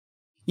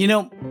You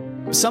know,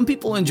 some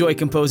people enjoy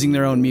composing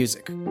their own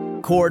music,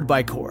 chord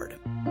by chord,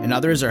 and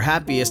others are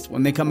happiest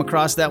when they come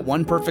across that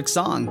one perfect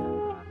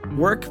song.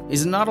 Work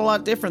is not a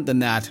lot different than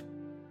that.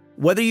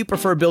 Whether you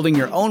prefer building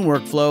your own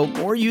workflow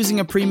or using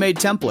a pre-made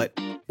template,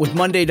 with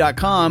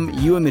Monday.com,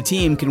 you and the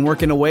team can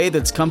work in a way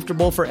that's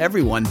comfortable for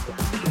everyone.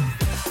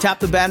 Tap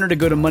the banner to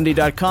go to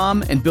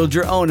Monday.com and build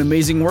your own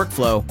amazing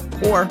workflow,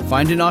 or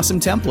find an awesome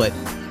template.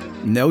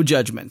 No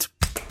judgment.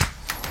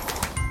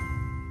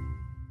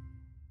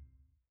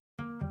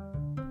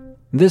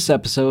 This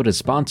episode is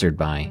sponsored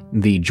by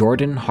The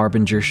Jordan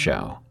Harbinger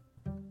Show.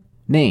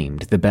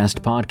 Named the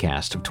best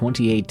podcast of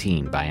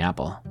 2018 by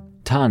Apple.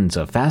 Tons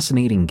of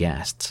fascinating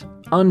guests.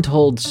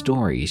 Untold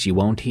stories you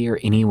won't hear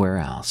anywhere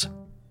else.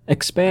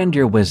 Expand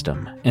your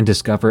wisdom and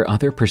discover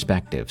other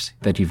perspectives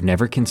that you've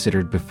never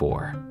considered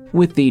before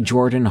with The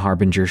Jordan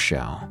Harbinger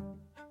Show.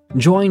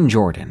 Join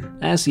Jordan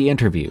as he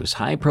interviews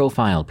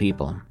high-profile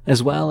people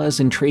as well as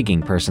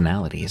intriguing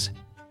personalities.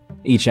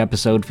 Each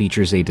episode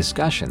features a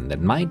discussion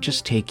that might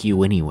just take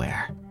you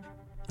anywhere.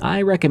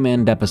 I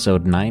recommend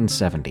episode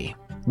 970,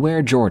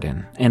 where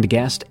Jordan and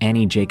guest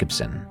Annie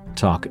Jacobson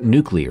talk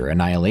nuclear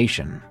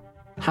annihilation.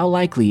 How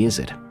likely is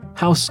it?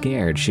 How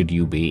scared should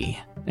you be?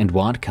 And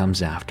what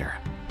comes after?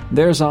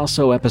 There's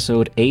also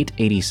episode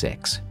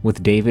 886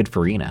 with David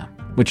Farina,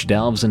 which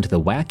delves into the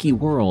wacky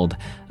world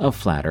of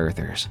flat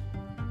earthers.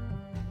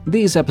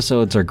 These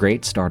episodes are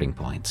great starting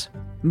points,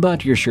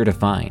 but you're sure to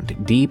find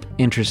deep,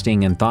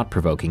 interesting, and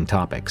thought-provoking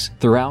topics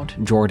throughout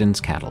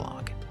Jordan's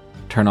catalog.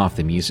 Turn off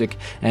the music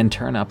and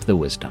turn up the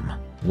wisdom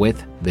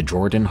with The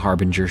Jordan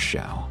Harbinger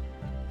Show.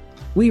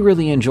 We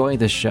really enjoy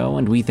this show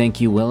and we think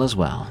you will as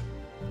well.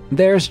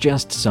 There's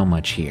just so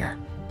much here.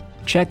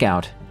 Check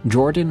out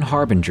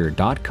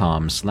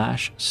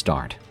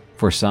jordanharbinger.com/start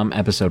for some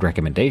episode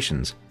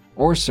recommendations,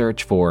 or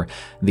search for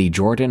The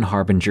Jordan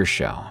Harbinger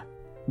Show.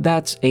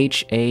 That's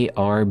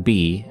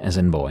HARB as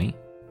in boy,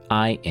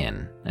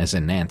 IN as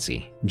in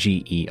Nancy,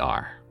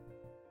 GER.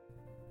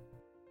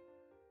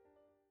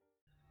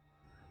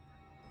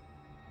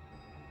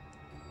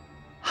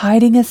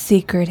 Hiding a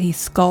secret, he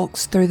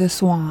skulks through the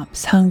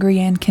swamps, hungry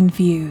and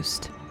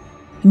confused.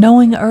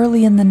 Knowing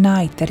early in the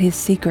night that his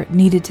secret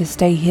needed to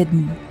stay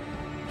hidden,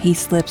 he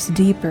slips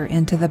deeper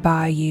into the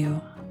bayou.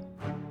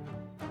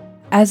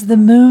 As the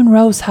moon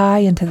rose high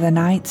into the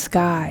night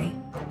sky,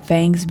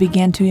 fangs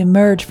began to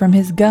emerge from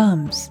his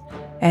gums,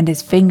 and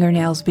his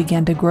fingernails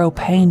began to grow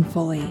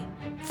painfully,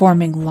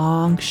 forming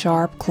long,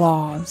 sharp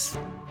claws.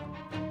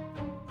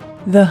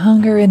 The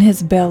hunger in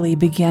his belly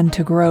began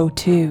to grow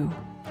too,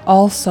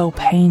 also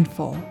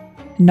painful,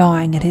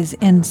 gnawing at his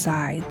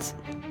insides,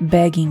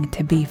 begging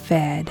to be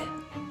fed.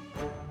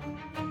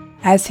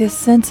 As his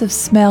sense of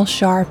smell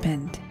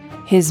sharpened,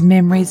 his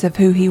memories of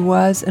who he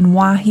was and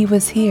why he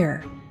was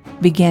here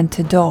began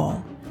to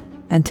dull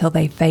until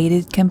they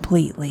faded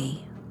completely.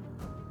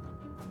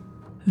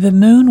 The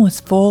moon was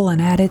full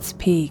and at its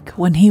peak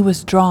when he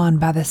was drawn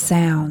by the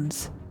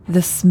sounds,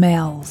 the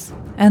smells,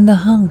 and the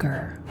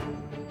hunger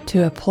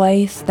to a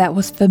place that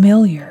was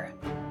familiar,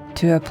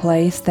 to a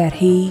place that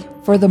he,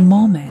 for the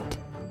moment,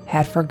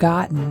 had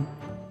forgotten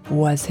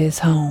was his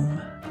home.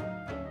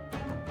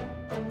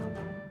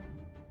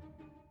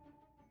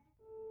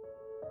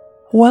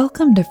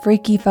 Welcome to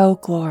Freaky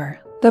Folklore,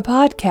 the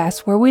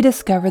podcast where we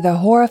discover the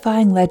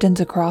horrifying legends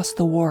across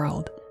the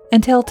world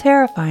and tell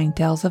terrifying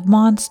tales of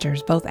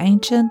monsters both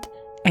ancient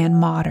and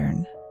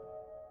modern.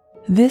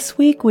 This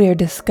week we are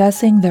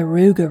discussing the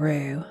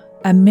Rougarou,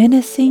 a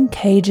menacing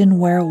Cajun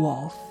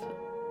werewolf.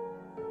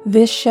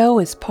 This show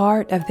is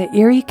part of the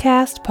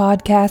EerieCast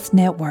podcast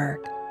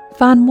network.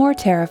 Find more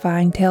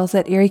terrifying tales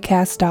at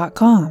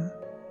EerieCast.com.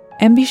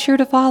 And be sure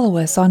to follow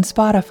us on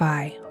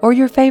Spotify or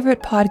your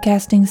favorite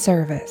podcasting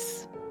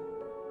service.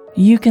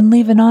 You can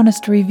leave an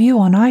honest review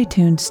on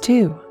iTunes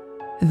too.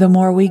 The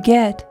more we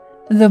get,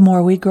 the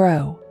more we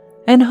grow,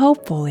 and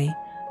hopefully,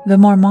 the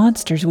more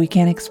monsters we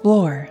can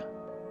explore.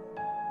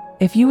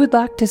 If you would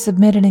like to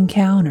submit an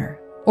encounter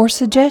or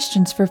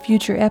suggestions for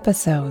future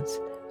episodes,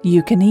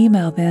 you can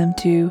email them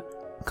to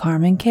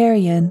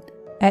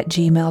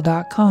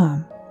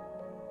carmancarrion@gmail.com.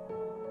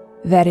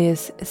 That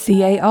is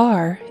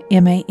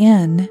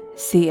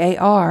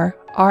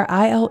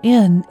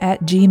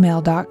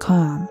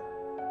carmancarrion@gmail.com.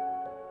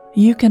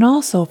 You can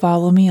also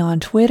follow me on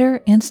Twitter,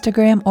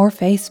 Instagram, or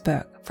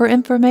Facebook for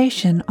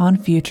information on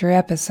future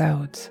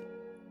episodes.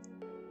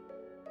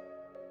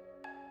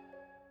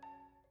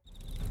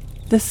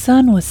 The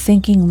sun was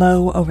sinking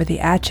low over the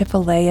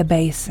Atchafalaya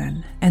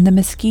Basin, and the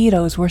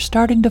mosquitoes were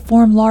starting to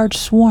form large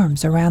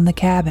swarms around the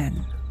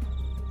cabin.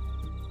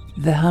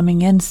 The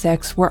humming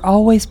insects were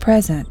always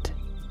present,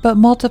 but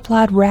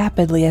multiplied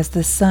rapidly as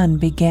the sun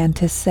began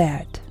to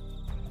set.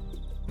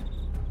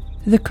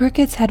 The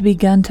crickets had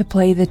begun to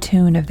play the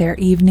tune of their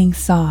evening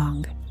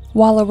song,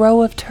 while a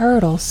row of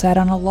turtles sat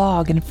on a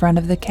log in front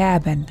of the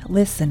cabin,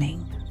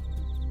 listening.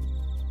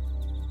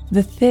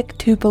 The thick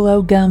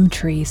Tupelo gum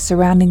trees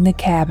surrounding the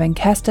cabin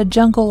cast a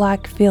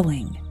jungle-like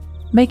feeling,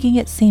 making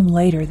it seem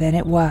later than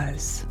it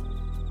was.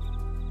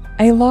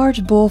 A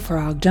large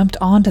bullfrog jumped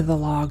onto the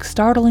log,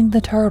 startling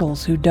the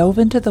turtles, who dove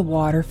into the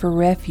water for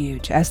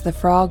refuge as the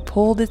frog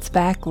pulled its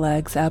back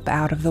legs up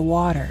out of the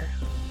water.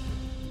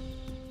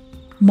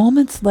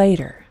 Moments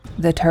later,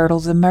 the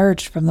turtles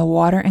emerged from the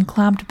water and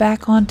climbed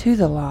back onto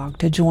the log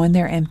to join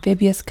their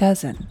amphibious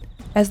cousin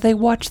as they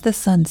watched the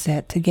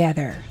sunset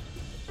together.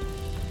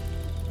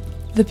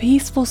 The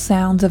peaceful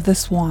sounds of the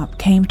swamp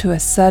came to a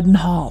sudden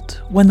halt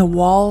when the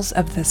walls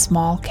of the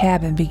small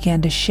cabin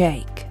began to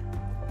shake.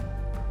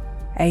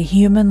 A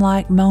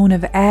human-like moan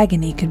of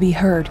agony could be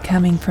heard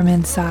coming from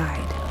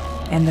inside,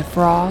 and the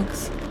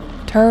frogs,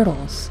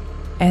 turtles,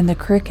 and the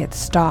crickets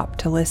stopped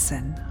to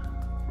listen.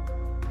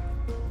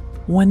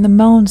 When the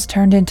moans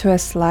turned into a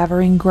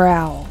slavering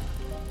growl,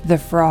 the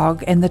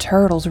frog and the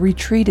turtles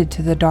retreated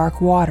to the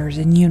dark waters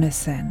in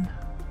unison.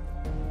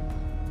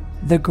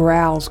 The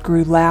growls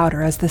grew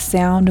louder as the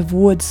sound of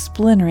wood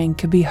splintering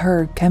could be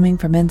heard coming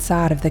from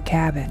inside of the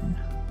cabin.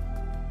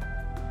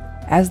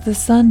 As the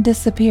sun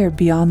disappeared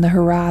beyond the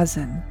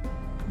horizon,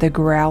 the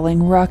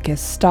growling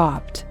ruckus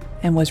stopped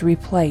and was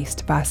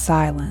replaced by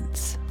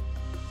silence.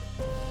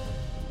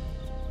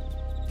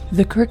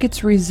 The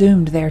crickets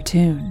resumed their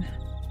tune,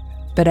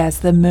 but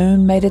as the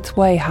moon made its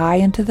way high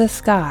into the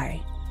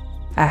sky,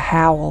 a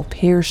howl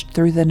pierced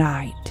through the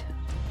night.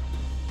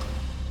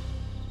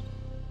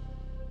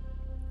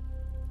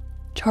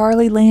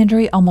 Charlie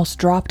Landry almost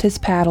dropped his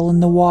paddle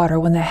in the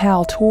water when the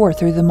howl tore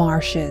through the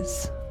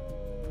marshes.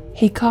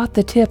 He caught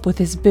the tip with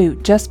his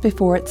boot just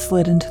before it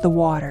slid into the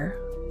water.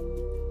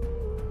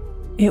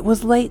 It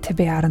was late to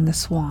be out in the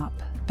swamp,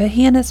 but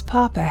he and his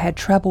papa had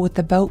trouble with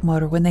the boat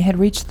motor when they had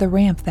reached the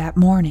ramp that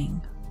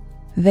morning.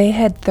 They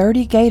had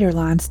 30 gator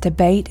lines to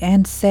bait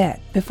and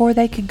set before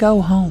they could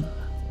go home.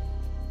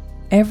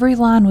 Every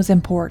line was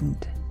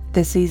important.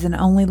 The season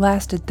only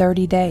lasted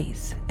 30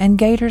 days, and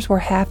gators were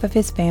half of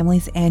his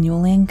family's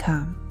annual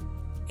income.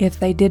 If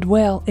they did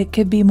well, it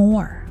could be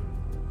more.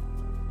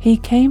 He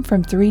came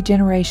from 3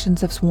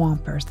 generations of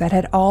swampers that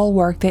had all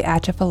worked the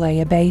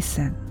Atchafalaya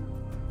Basin.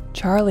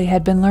 Charlie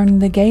had been learning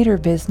the gator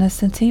business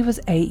since he was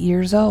 8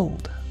 years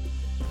old.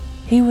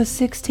 He was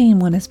 16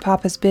 when his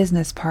papa's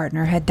business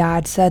partner had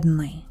died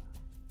suddenly.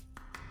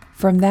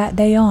 From that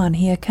day on,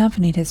 he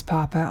accompanied his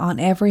papa on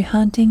every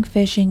hunting,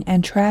 fishing,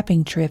 and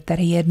trapping trip that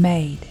he had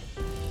made.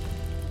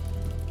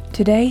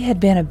 Today had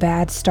been a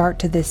bad start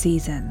to the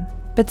season,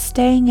 but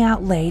staying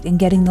out late and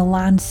getting the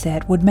line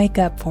set would make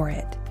up for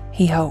it,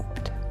 he hoped.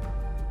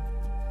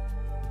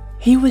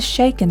 He was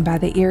shaken by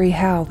the eerie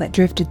howl that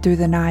drifted through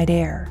the night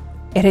air.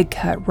 It had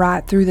cut right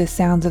through the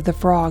sounds of the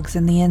frogs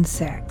and the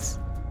insects,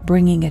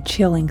 bringing a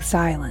chilling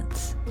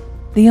silence.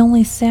 The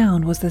only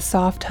sound was the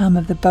soft hum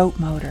of the boat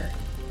motor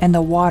and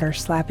the water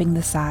slapping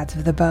the sides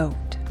of the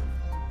boat.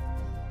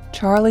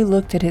 Charlie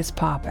looked at his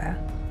papa,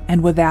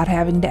 and without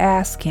having to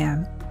ask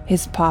him,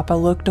 his papa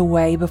looked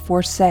away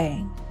before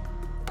saying,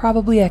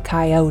 "Probably a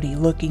coyote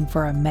looking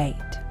for a mate.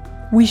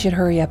 We should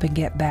hurry up and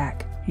get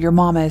back. Your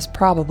mama is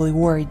probably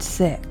worried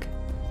sick."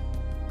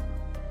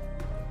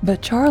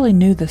 But Charlie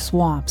knew the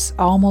swamps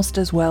almost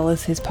as well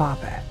as his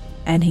papa,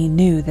 and he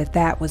knew that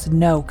that was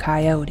no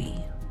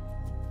coyote.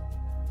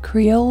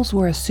 Creoles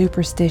were a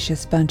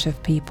superstitious bunch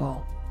of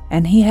people,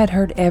 and he had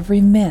heard every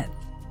myth,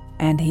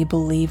 and he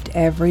believed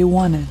every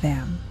one of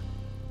them.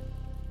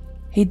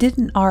 He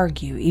didn't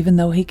argue, even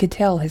though he could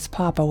tell his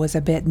papa was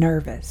a bit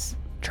nervous,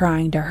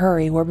 trying to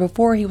hurry where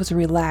before he was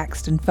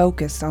relaxed and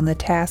focused on the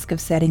task of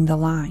setting the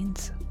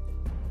lines.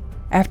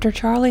 After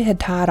Charlie had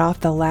tied off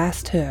the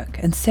last hook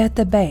and set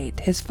the bait,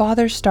 his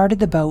father started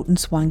the boat and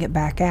swung it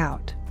back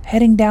out,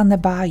 heading down the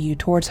bayou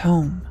towards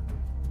home.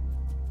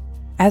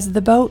 As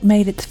the boat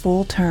made its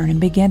full turn and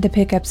began to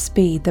pick up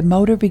speed, the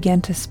motor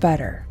began to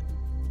sputter.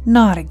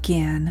 "Not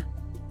again,"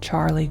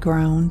 Charlie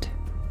groaned.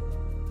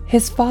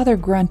 His father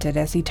grunted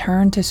as he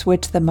turned to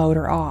switch the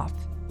motor off.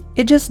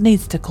 "It just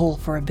needs to cool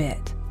for a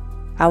bit.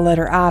 I let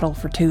her idle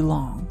for too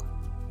long."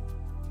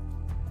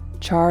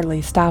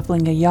 Charlie,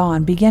 stifling a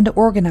yawn, began to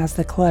organize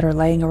the clutter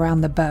laying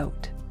around the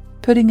boat,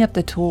 putting up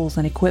the tools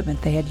and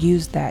equipment they had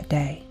used that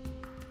day.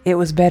 It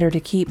was better to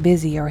keep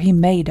busy or he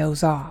may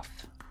doze off.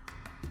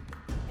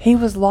 He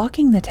was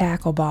locking the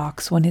tackle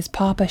box when his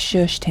papa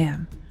shushed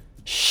him.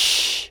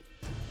 "Shh!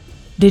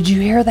 Did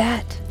you hear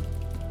that?"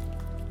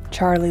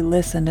 Charlie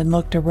listened and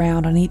looked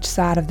around on each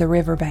side of the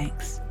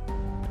riverbanks.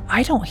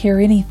 "I don't hear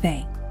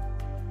anything."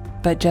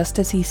 But just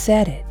as he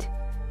said it,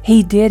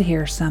 he did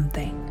hear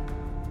something.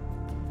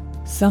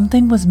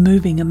 Something was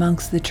moving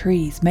amongst the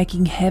trees,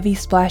 making heavy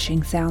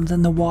splashing sounds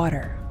in the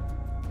water.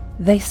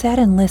 They sat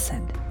and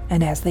listened,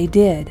 and as they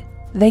did,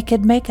 they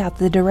could make out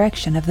the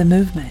direction of the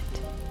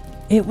movement.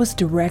 It was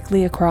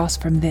directly across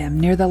from them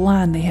near the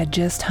line they had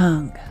just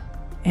hung,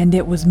 and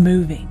it was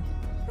moving,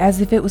 as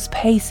if it was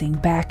pacing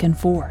back and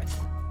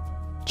forth.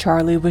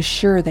 Charlie was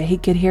sure that he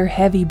could hear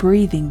heavy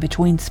breathing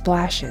between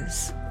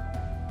splashes.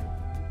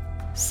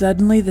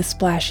 Suddenly the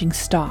splashing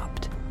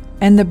stopped,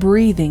 and the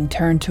breathing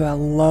turned to a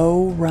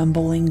low,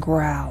 rumbling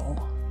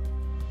growl.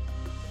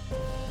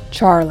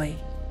 Charlie,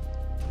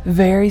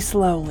 very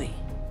slowly,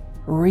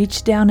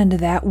 "Reach down into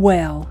that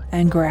well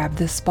and grab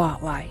the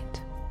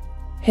spotlight,"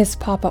 his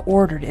papa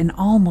ordered in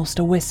almost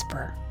a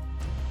whisper.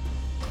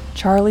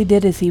 Charlie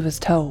did as he was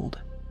told,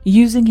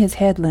 using his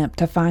headlamp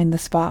to find the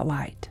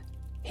spotlight.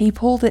 He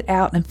pulled it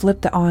out and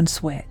flipped the on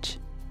switch.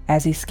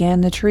 As he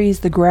scanned the trees,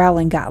 the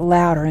growling got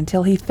louder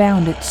until he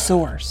found its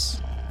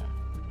source.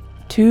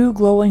 2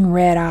 glowing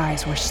red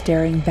eyes were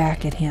staring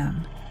back at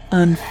him,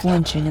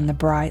 unflinching in the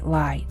bright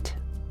light.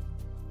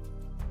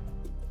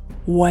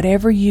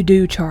 "Whatever you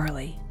do,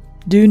 Charlie,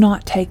 do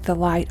not take the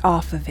light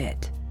off of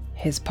it,"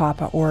 his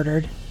papa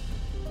ordered.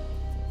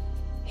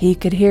 He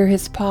could hear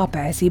his papa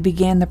as he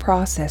began the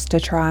process to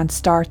try and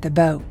start the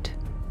boat,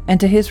 and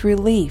to his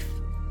relief,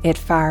 it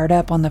fired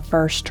up on the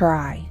first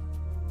try.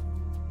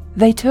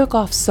 They took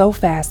off so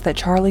fast that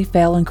Charlie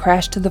fell and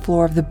crashed to the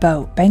floor of the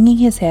boat, banging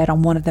his head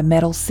on one of the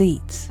metal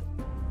seats.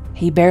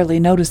 He barely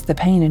noticed the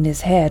pain in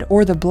his head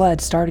or the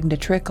blood starting to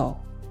trickle.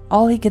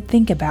 All he could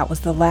think about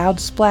was the loud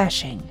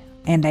splashing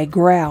and a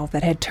growl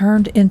that had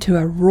turned into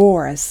a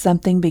roar as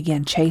something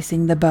began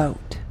chasing the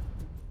boat.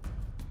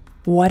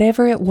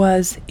 Whatever it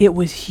was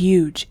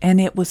huge and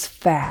it was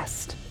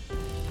fast.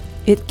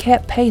 It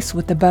kept pace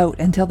with the boat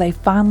until they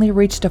finally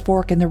reached a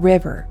fork in the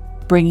river,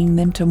 bringing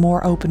them to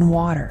more open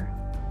water.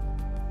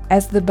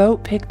 As the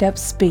boat picked up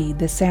speed,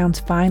 the sounds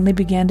finally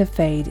began to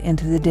fade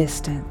into the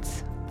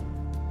distance.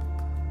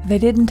 They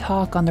didn't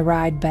talk on the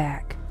ride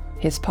back.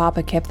 His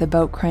papa kept the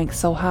boat cranked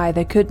so high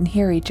they couldn't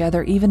hear each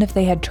other even if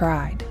they had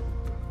tried.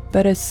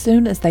 But as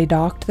soon as they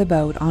docked the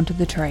boat onto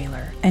the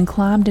trailer and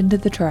climbed into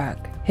the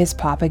truck, his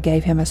papa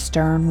gave him a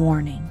stern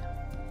warning.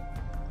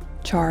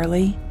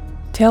 "Charlie,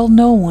 tell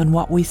no one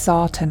what we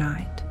saw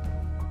tonight."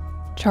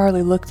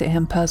 Charlie looked at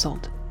him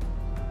puzzled.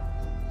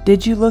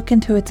 "Did you look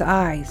into its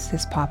eyes?"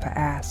 his papa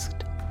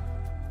asked.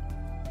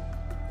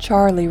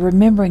 Charlie,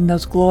 remembering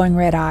those glowing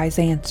red eyes,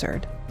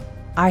 answered,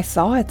 "I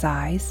saw its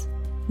eyes.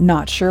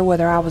 Not sure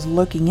whether I was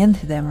looking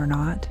into them or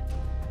not."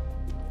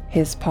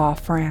 His pa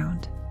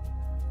frowned.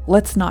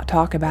 "Let's not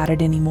talk about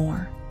it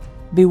anymore.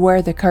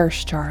 Beware the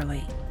curse,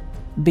 Charlie.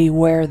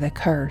 Beware the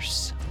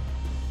curse."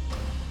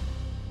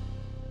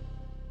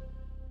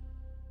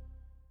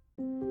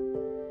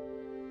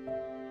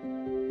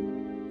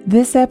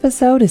 This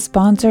episode is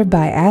sponsored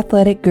by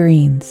Athletic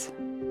Greens.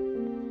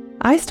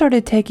 I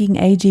started taking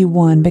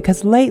AG1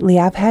 because lately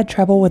I've had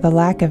trouble with a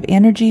lack of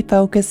energy,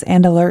 focus,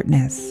 and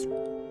alertness.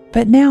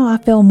 But now I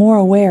feel more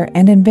aware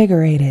and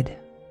invigorated.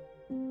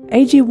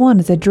 AG1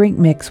 is a drink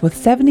mix with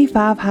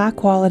 75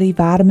 high-quality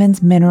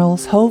vitamins,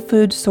 minerals, whole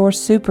food source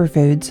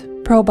superfoods,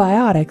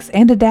 probiotics,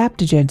 and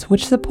adaptogens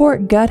which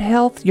support gut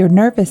health, your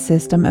nervous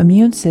system,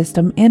 immune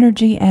system,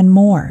 energy, and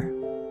more.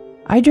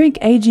 I drink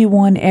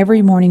AG1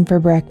 every morning for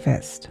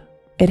breakfast.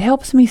 It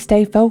helps me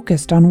stay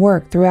focused on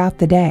work throughout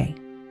the day.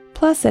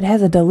 Plus, it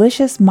has a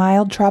delicious,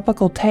 mild,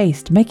 tropical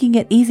taste, making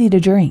it easy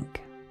to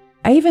drink.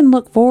 I even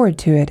look forward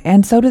to it,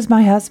 and so does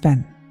my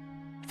husband.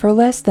 For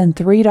less than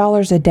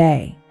 $3 a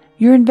day,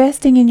 you're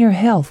investing in your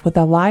health with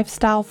a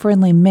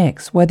lifestyle-friendly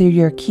mix, whether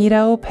you're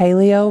keto,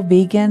 paleo,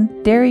 vegan,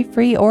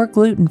 dairy-free, or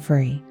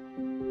gluten-free.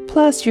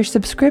 Plus, your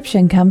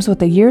subscription comes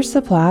with a year's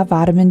supply of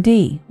vitamin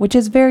D, which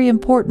is very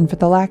important for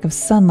the lack of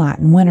sunlight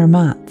in winter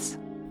months.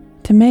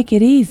 To make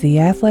it easy,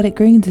 Athletic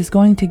Greens is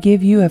going to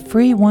give you a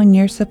free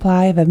 1-year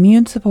supply of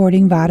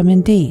immune-supporting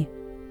vitamin D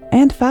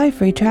and 5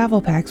 free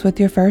travel packs with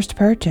your first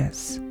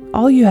purchase.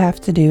 All you have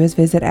to do is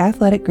visit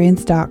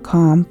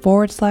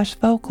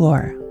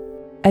athleticgreens.com/folklore.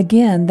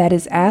 Again, that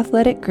is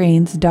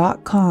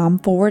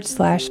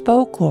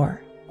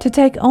athleticgreens.com/folklore. To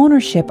take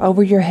ownership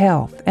over your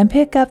health and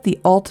pick up the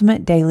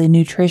ultimate daily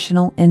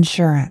nutritional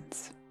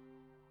insurance.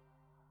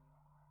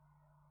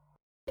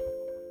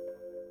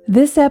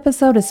 This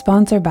episode is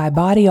sponsored by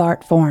Body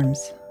Art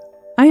Forms.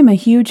 I am a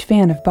huge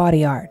fan of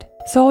body art,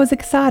 so I was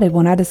excited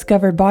when I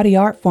discovered Body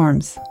Art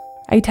Forms,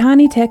 a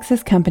tiny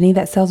Texas company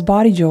that sells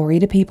body jewelry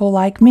to people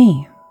like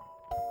me.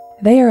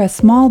 They are a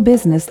small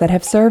business that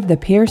have served the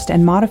pierced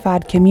and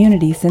modified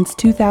community since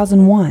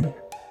 2001.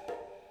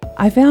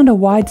 I found a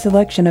wide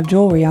selection of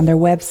jewelry on their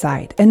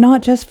website, and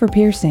not just for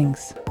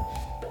piercings.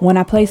 When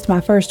I placed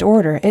my first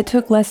order, it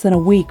took less than a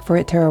week for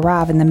it to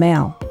arrive in the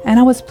mail, and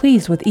I was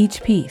pleased with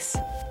each piece.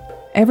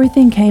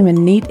 Everything came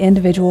in neat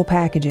individual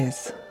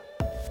packages.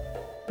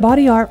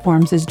 Body Art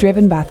Forms is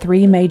driven by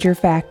 3 major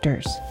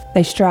factors.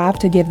 They strive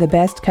to give the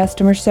best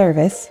customer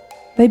service,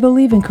 they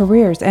believe in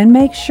careers, and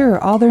make sure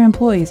all their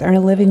employees earn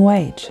a living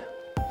wage.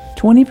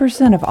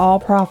 20% of all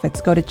profits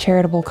go to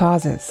charitable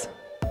causes.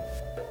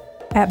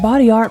 At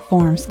Body Art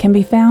Forms can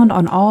be found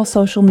on all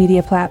social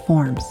media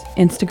platforms,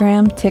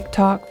 Instagram,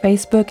 TikTok,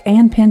 Facebook,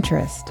 and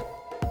Pinterest.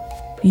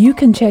 You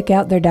can check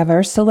out their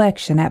diverse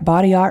selection at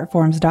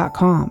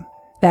bodyartforms.com.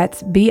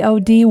 That's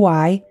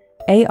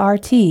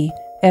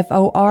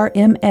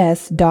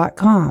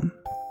BODYARTFORMS.com.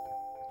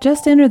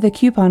 Just enter the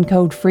coupon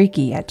code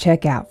FREAKY at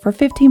checkout for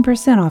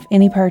 15% off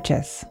any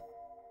purchase.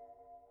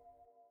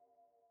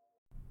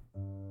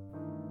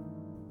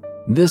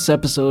 This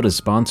episode is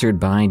sponsored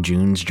by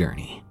June's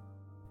Journey.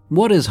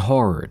 What is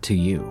horror to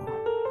you?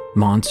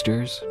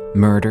 Monsters?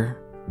 Murder?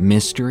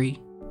 Mystery?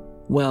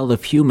 Well,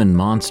 if human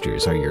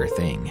monsters are your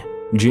thing,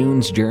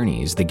 June's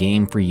Journey is the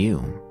game for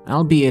you,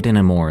 albeit in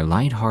a more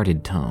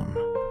lighthearted tone.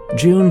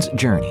 June's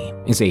Journey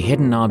is a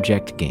hidden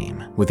object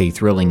game with a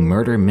thrilling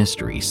murder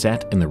mystery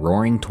set in the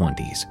Roaring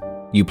 '20s.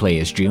 You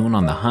play as June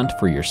on the hunt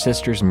for your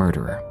sister's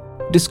murderer.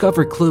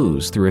 Discover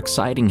clues through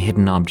exciting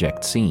hidden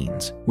object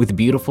scenes with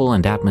beautiful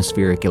and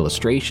atmospheric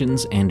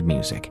illustrations and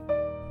music.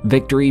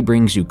 Victory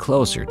brings you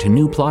closer to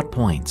new plot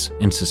points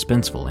and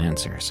suspenseful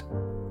answers.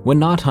 When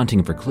not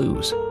hunting for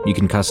clues, you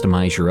can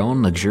customize your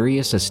own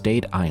luxurious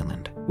estate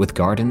island with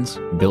gardens,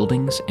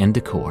 buildings, and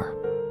decor.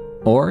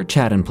 Or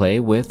chat and play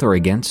with or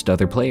against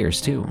other players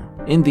too,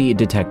 in the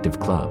Detective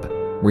Club,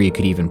 where you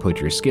could even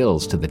put your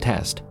skills to the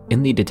test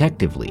in the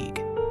Detective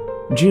League.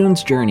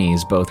 June's Journey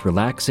is both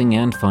relaxing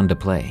and fun to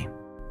play.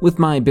 With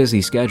my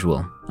busy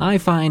schedule, I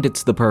find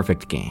it's the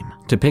perfect game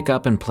to pick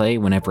up and play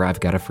whenever I've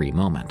got a free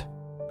moment.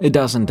 It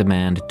doesn't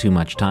demand too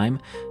much time,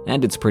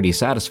 and it's pretty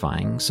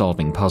satisfying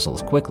solving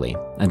puzzles quickly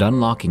and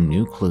unlocking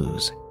new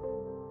clues.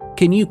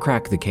 Can you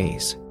crack the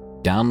case?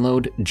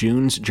 Download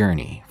June's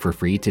Journey for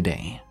free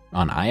today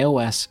on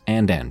iOS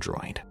and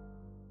Android.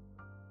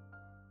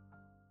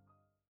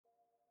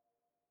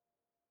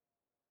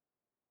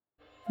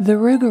 The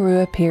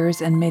Rougarou appears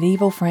in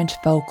medieval French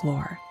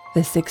folklore.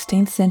 The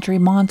 16th century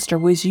monster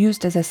was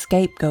used as a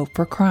scapegoat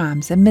for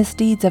crimes and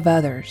misdeeds of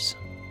others.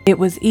 It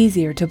was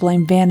easier to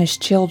blame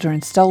vanished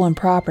children, stolen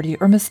property,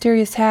 or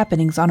mysterious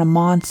happenings on a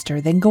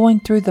monster than going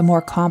through the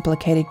more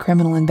complicated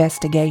criminal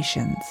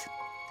investigations.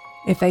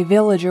 If a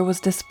villager was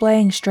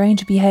displaying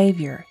strange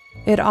behavior,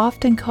 it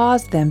often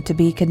caused them to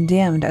be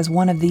condemned as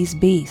one of these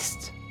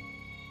beasts.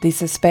 The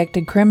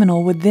suspected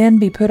criminal would then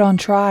be put on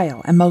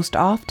trial and most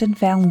often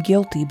found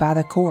guilty by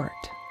the court.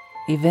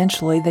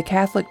 Eventually, the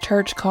Catholic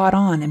Church caught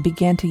on and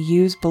began to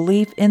use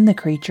belief in the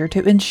creature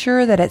to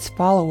ensure that its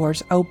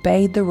followers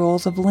obeyed the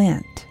rules of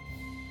Lent.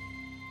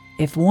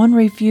 If one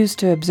refused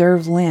to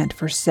observe Lent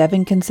for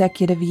 7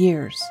 consecutive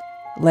years,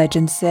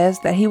 legend says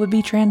that he would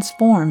be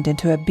transformed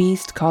into a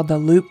beast called the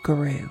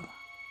Loup-garou,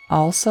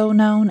 also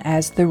known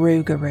as the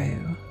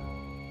Rougarou.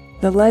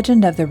 The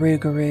legend of the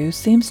Rougarou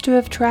seems to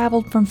have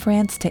traveled from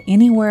France to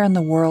anywhere in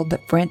the world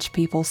that French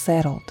people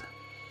settled.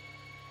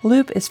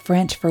 Loup is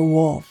French for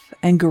wolf,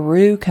 and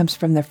garou comes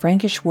from the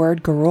Frankish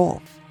word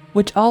gerolf,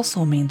 which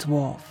also means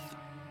wolf.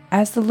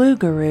 As the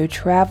Loup-garou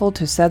traveled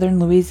to southern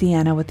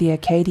Louisiana with the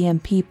Acadian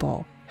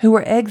people, who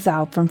were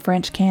exiled from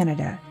French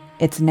Canada,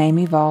 its name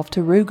evolved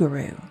to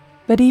Rougarou.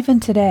 But even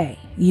today,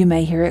 you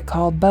may hear it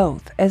called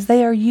both, as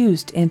they are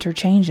used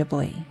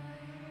interchangeably.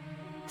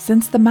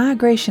 Since the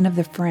migration of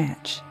the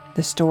French,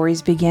 the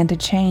stories began to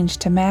change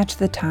to match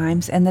the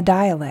times and the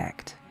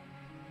dialect.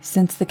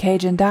 Since the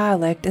Cajun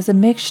dialect is a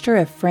mixture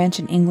of French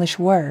and English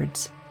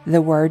words,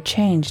 the word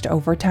changed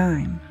over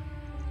time.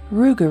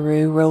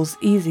 Rougarou rolls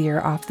easier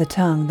off the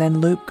tongue than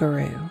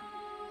Loup-garou.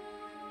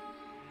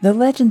 The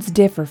legends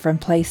differ from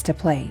place to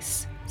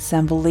place.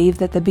 Some believe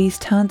that the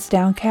beast hunts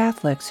down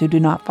Catholics who do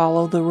not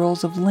follow the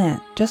rules of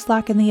Lent, just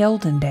like in the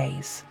olden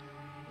days.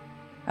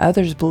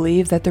 Others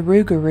believe that the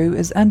Rougarou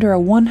is under a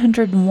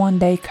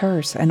 101-day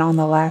curse, and on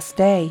the last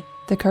day,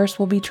 the curse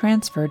will be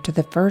transferred to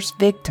the first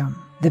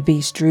victim the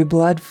beast drew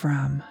blood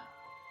from.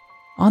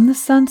 On the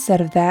sunset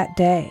of that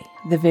day,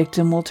 the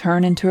victim will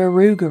turn into a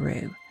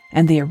Rougarou,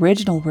 and the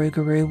original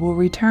Rougarou will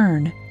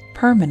return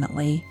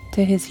permanently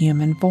to his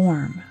human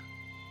form.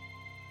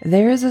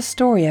 There is a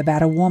story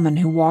about a woman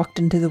who walked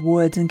into the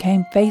woods and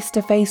came face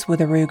to face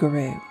with a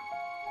Rougarou.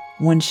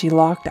 When she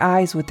locked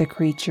eyes with the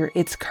creature,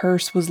 its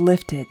curse was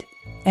lifted,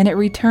 and it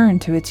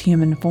returned to its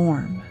human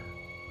form.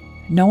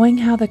 Knowing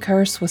how the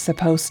curse was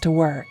supposed to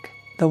work,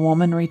 the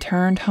woman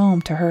returned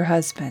home to her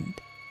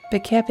husband,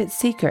 but kept it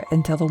secret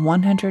until the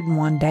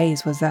 101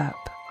 days was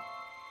up.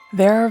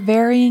 There are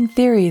varying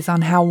theories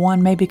on how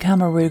one may become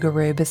a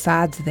Rougarou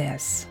besides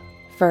this.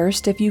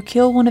 First, if you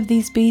kill one of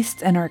these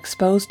beasts and are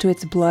exposed to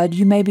its blood,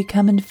 you may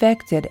become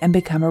infected and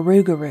become a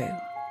Rougarou.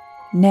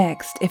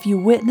 Next, if you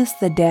witness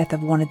the death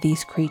of one of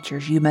these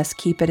creatures, you must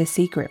keep it a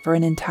secret for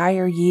an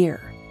entire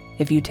year.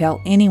 If you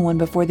tell anyone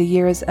before the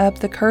year is up,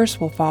 the curse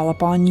will fall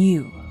upon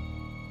you.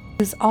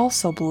 It is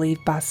also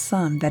believed by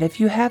some that if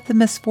you have the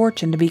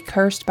misfortune to be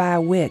cursed by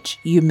a witch,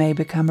 you may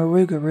become a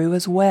Rougarou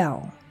as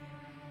well.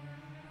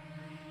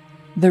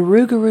 The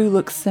Rougarou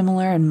looks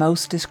similar in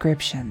most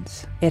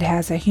descriptions. It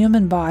has a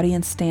human body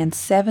and stands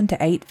 7 to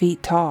 8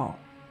 feet tall.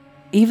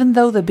 Even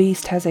though the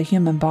beast has a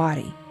human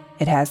body,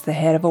 it has the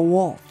head of a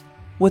wolf,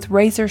 with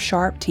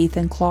razor-sharp teeth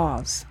and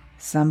claws.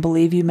 Some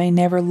believe you may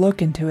never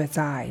look into its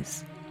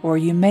eyes, or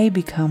you may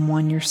become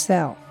one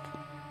yourself.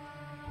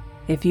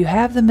 If you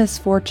have the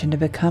misfortune to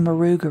become a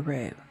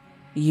Rougarou,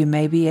 you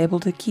may be able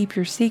to keep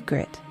your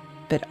secret,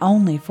 but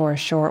only for a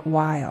short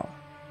while.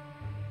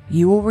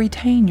 You will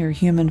retain your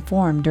human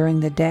form during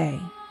the day,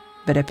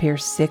 but appear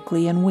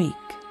sickly and weak.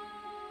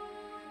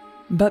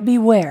 But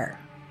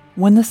beware,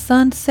 when the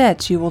sun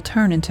sets you will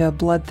turn into a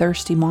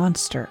bloodthirsty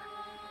monster,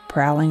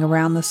 prowling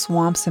around the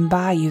swamps and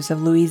bayous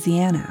of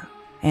Louisiana,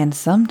 and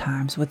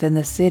sometimes within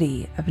the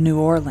city of New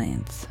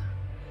Orleans.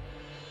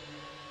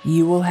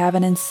 You will have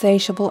an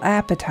insatiable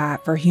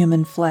appetite for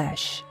human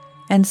flesh,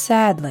 and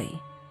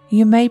sadly,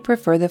 you may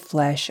prefer the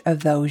flesh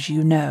of those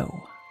you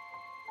know.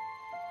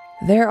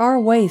 There are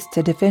ways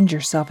to defend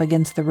yourself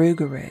against the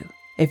Rougarou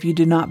if you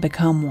do not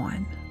become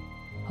one.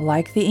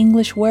 Like the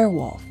English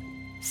werewolf,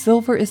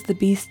 silver is the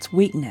beast's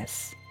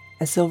weakness.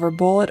 A silver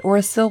bullet or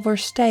a silver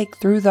stake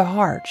through the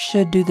heart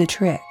should do the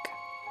trick.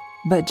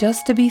 But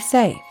just to be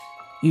safe,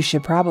 you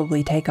should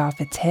probably take off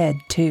its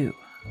head too.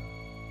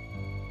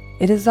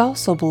 It is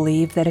also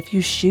believed that if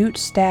you shoot,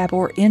 stab,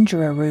 or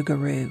injure a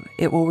Rougarou,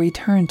 it will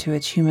return to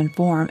its human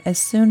form as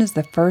soon as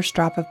the first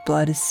drop of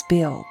blood is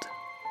spilled.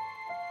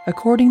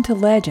 According to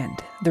legend,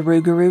 the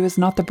Rougarou is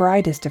not the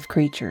brightest of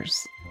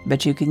creatures,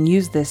 but you can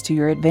use this to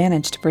your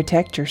advantage to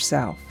protect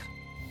yourself.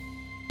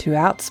 To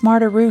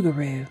outsmart a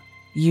Rougarou,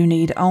 you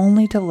need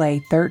only to lay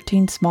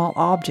 13 small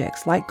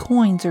objects like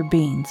coins or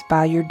beans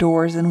by your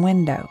doors and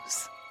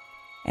windows.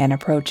 An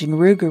approaching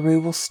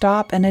Rougarou will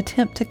stop and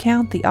attempt to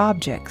count the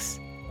objects,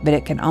 but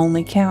it can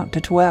only count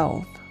to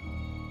 12.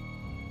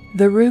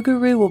 The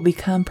Rougarou will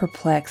become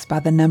perplexed by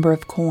the number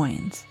of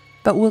coins,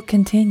 but will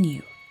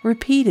continue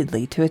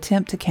repeatedly to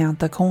attempt to count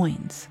the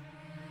coins.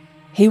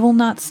 He will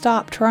not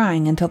stop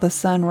trying until the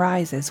sun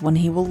rises, when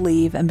he will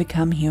leave and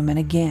become human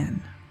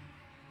again.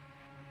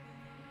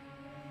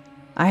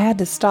 I had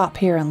to stop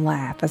here and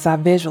laugh as I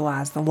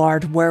visualized the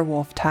large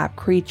werewolf-type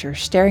creature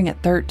staring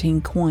at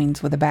 13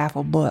 coins with a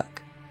baffled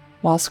look,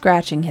 while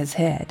scratching his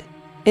head.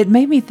 It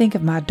made me think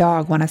of my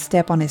dog when I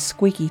step on his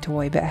squeaky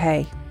toy, but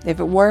hey, if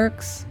it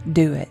works,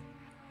 do it.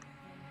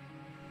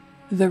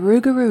 The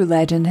Rougarou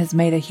legend has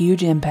made a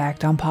huge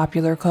impact on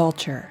popular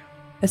culture,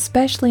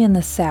 especially in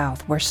the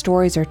South, where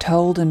stories are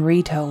told and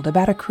retold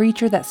about a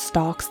creature that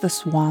stalks the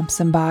swamps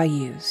and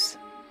bayous.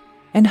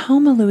 In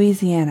Houma,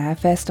 Louisiana, a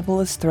festival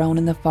is thrown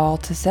in the fall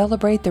to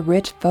celebrate the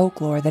rich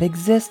folklore that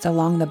exists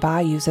along the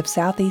bayous of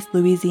southeast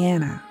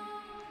Louisiana.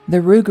 The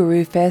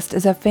Rougarou Fest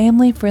is a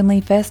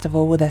family-friendly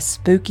festival with a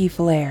spooky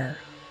flair.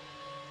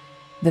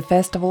 The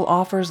festival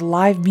offers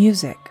live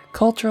music,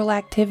 cultural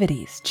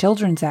activities,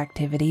 children's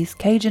activities,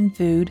 Cajun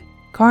food,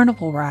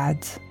 carnival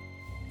rides,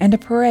 and a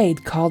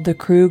parade called the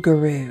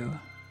Rougarou.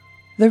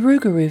 The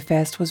Rougarou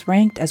Fest was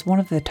ranked as one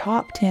of the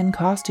top 10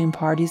 costume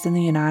parties in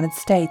the United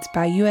States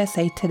by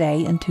USA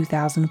Today in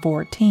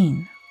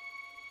 2014.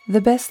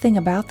 The best thing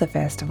about the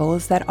festival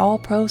is that all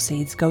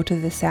proceeds go to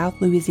the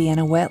South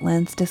Louisiana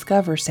Wetlands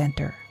Discover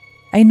Center,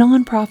 a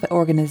nonprofit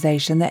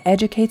organization that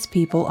educates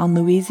people on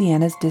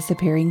Louisiana's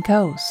disappearing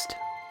coast.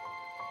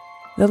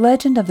 The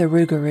legend of the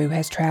Rougarou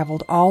has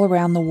traveled all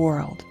around the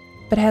world,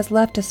 but has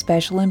left a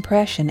special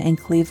impression in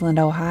Cleveland,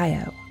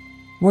 Ohio,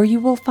 where you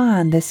will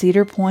find the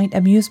Cedar Point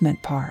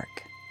Amusement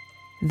Park.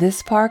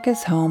 This park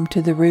is home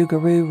to the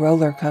Rougarou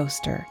roller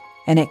coaster,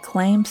 and it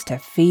claims to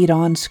feed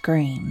on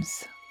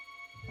screams.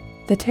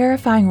 The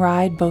terrifying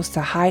ride boasts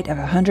a height of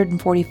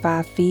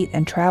 145 feet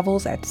and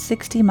travels at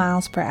 60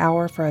 miles per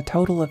hour for a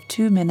total of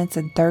 2 minutes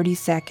and 30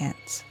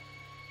 seconds.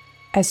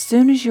 As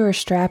soon as you are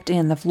strapped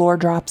in, the floor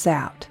drops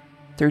out.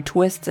 Through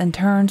twists and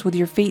turns with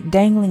your feet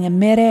dangling in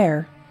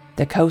midair,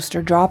 the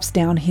coaster drops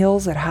down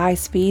hills at high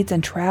speeds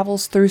and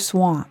travels through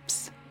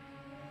swamps.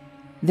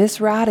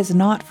 This ride is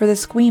not for the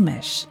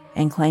squeamish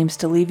and claims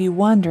to leave you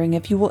wondering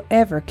if you will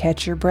ever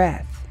catch your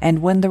breath,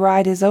 and when the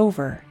ride is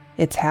over,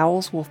 its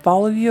howls will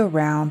follow you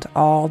around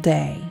all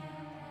day.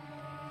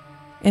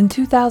 In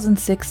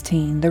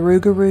 2016, the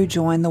Rougarou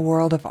joined the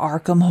world of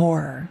Arkham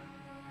Horror.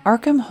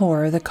 Arkham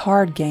Horror, the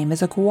card game,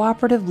 is a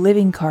cooperative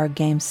living card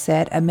game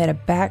set amid a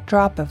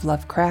backdrop of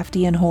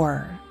Lovecraftian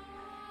horror.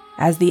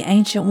 As the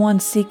Ancient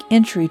Ones seek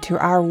entry to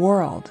our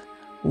world,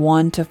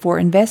 1 to 4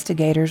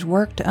 investigators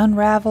work to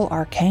unravel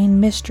arcane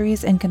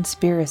mysteries and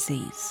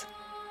conspiracies.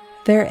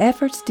 Their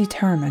efforts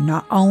determine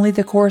not only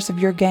the course of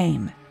your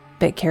game,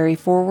 but carry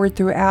forward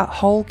throughout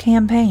whole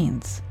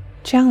campaigns,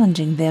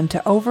 challenging them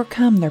to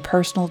overcome their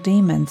personal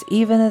demons,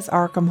 even as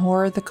Arkham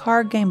Horror, the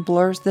card game,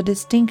 blurs the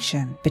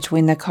distinction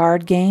between the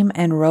card game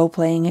and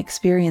role-playing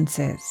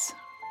experiences.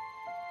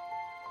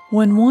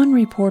 When one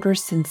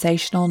reporter's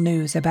sensational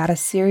news about a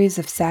series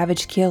of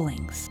savage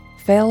killings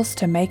fails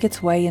to make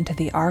its way into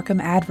the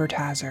Arkham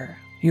Advertiser,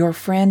 your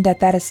friend at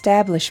that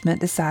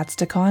establishment decides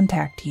to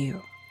contact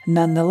you,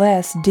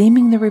 nonetheless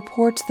deeming the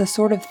reports the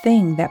sort of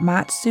thing that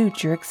might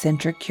suit your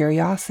eccentric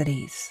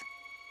curiosities.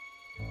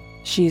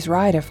 She's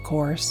right, of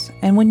course,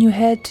 and when you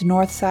head to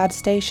Northside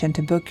Station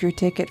to book your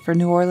ticket for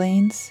New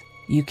Orleans,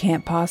 you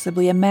can't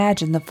possibly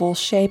imagine the full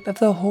shape of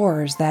the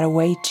horrors that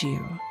await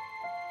you.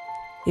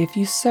 If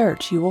you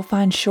search, you will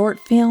find short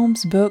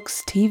films,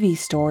 books, TV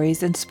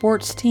stories, and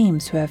sports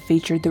teams who have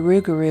featured the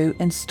Rougarou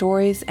in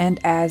stories and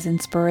as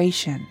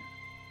inspiration.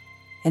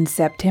 In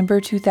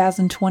September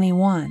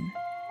 2021,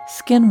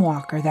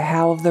 Skinwalker: The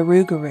Howl of the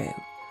Rougarou,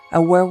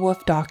 a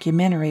werewolf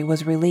documentary,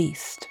 was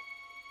released.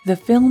 The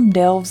film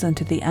delves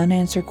into the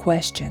unanswered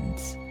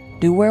questions.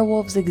 Do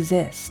werewolves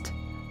exist?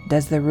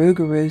 Does the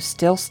Rougarou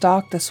still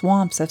stalk the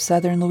swamps of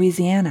southern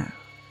Louisiana?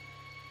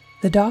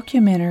 The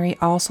documentary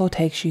also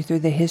takes you through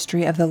the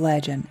history of the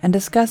legend and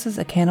discusses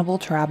a cannibal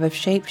tribe of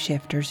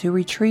shapeshifters who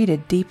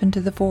retreated deep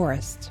into the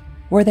forest,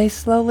 where they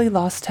slowly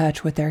lost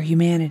touch with their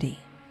humanity.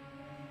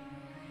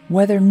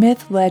 Whether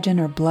myth, legend,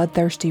 or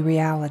bloodthirsty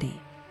reality,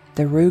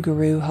 the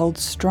Rougarou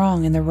holds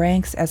strong in the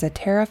ranks as a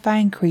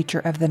terrifying creature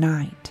of the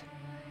night.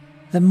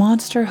 The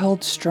monster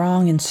holds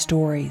strong in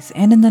stories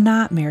and in the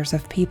nightmares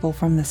of people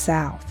from the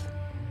south.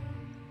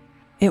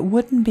 It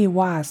wouldn't be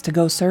wise to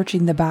go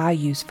searching the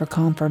bayous for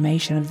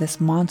confirmation of this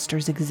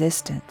monster's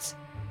existence,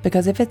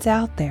 because if it's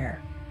out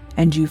there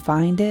and you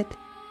find it,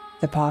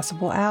 the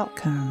possible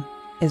outcome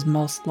is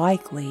most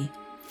likely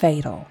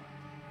fatal.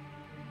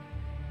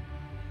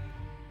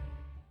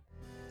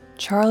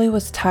 Charlie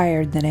was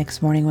tired the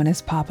next morning when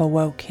his papa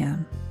woke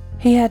him.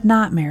 He had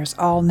nightmares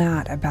all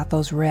night about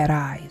those red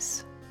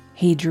eyes.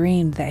 He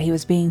dreamed that he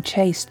was being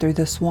chased through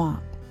the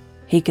swamp.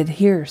 He could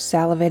hear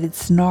salivated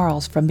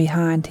snarls from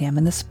behind him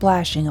and the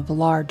splashing of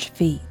large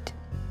feet.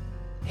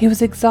 He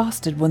was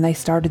exhausted when they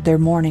started their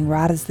morning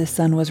right as the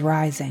sun was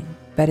rising,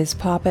 but his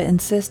papa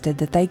insisted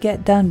that they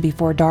get done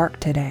before dark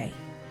today.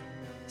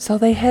 So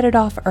they headed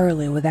off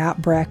early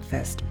without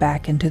breakfast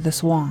back into the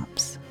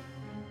swamps.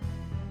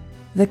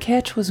 The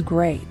catch was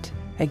great,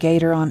 a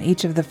gator on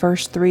each of the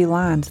first 3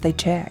 lines they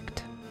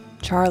checked.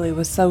 Charlie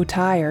was so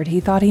tired he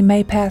thought he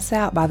may pass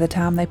out by the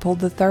time they pulled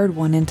the 3rd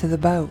one into the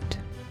boat.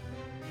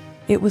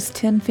 It was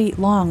 10 feet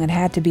long and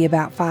had to be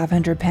about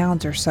 500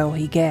 pounds or so,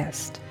 he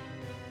guessed.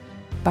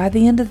 By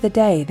the end of the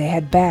day, they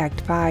had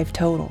bagged 5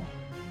 total.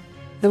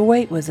 The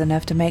weight was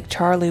enough to make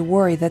Charlie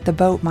worry that the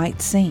boat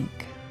might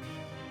sink.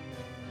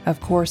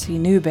 Of course, he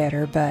knew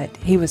better, but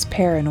he was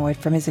paranoid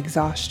from his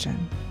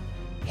exhaustion.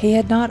 He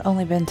had not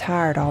only been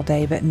tired all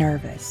day, but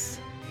nervous.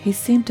 He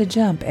seemed to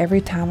jump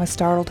every time a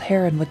startled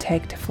heron would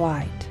take to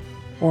flight,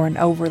 or an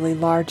overly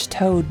large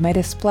toad made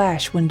a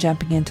splash when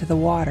jumping into the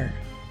water.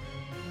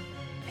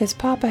 His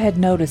papa had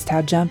noticed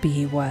how jumpy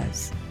he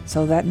was,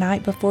 so that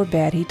night before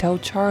bed he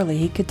told Charlie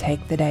he could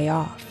take the day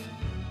off.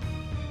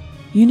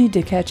 "You need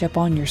to catch up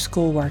on your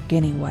schoolwork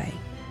anyway.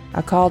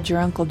 I called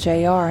your Uncle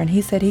JR and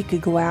he said he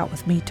could go out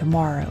with me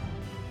tomorrow."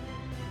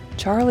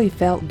 Charlie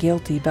felt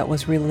guilty but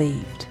was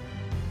relieved.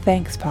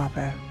 "Thanks,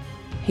 Papa,"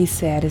 he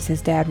said as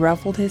his dad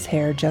ruffled his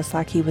hair just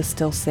like he was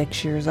still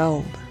 6 years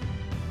old.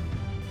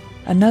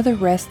 Another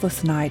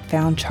restless night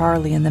found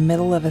Charlie in the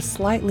middle of a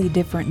slightly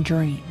different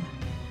dream.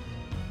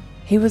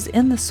 He was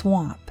in the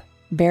swamp,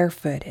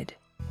 barefooted,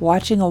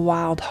 watching a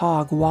wild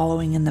hog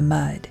wallowing in the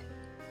mud.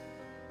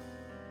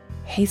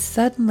 He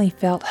suddenly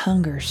felt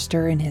hunger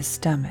stir in his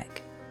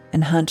stomach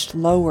and hunched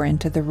lower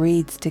into the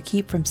reeds to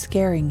keep from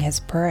scaring his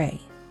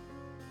prey.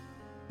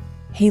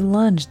 He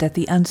lunged at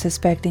the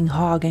unsuspecting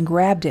hog and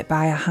grabbed it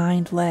by a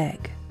hind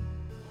leg.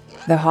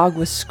 The hog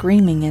was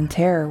screaming in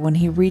terror when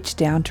he reached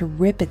down to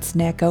rip its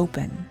neck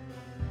open.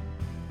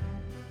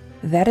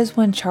 That is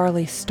when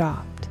Charlie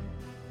stopped.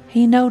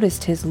 He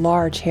noticed his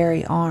large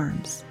hairy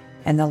arms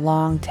and the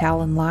long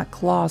talon-like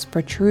claws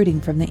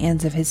protruding from the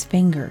ends of his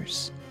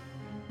fingers.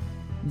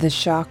 The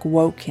shock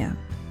woke him,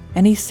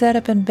 and he sat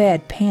up in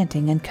bed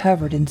panting and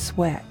covered in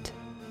sweat.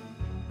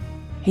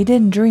 He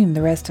didn't dream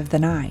the rest of the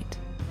night,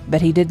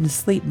 but he didn't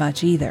sleep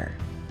much either.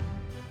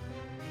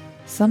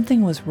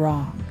 Something was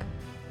wrong,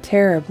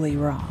 terribly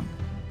wrong,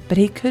 but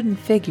he couldn't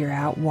figure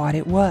out what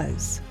it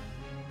was.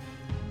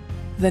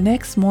 The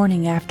next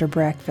morning after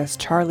breakfast,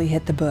 Charlie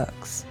hit the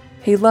books.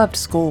 He loved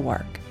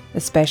schoolwork,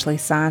 especially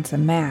science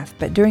and math,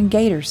 but during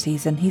gator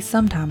season he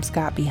sometimes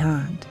got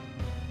behind.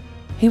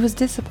 He was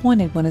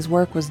disappointed when his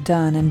work was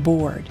done and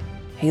bored.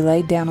 He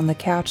laid down on the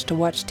couch to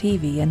watch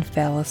TV and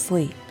fell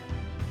asleep.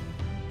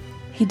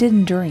 He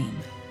didn't dream.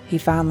 He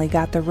finally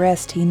got the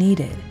rest he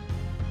needed.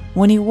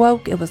 When he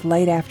woke, it was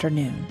late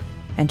afternoon,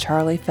 and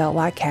Charlie felt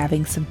like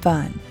having some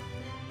fun.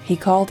 He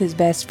called his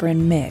best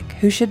friend Mick,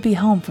 who should be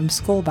home from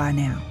school by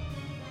now.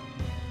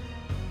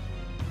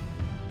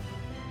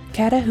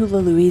 Cajun,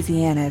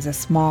 Louisiana is a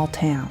small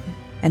town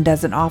and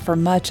doesn't offer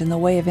much in the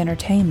way of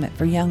entertainment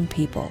for young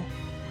people,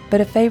 but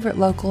a favorite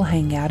local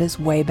hangout is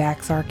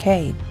Wayback's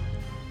Arcade.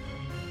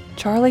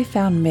 Charlie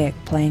found Mick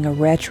playing a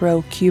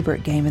retro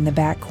Cubert game in the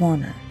back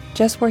corner,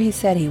 just where he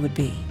said he would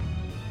be.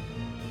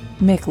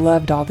 Mick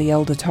loved all the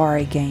old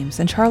Atari games,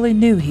 and Charlie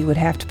knew he would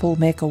have to pull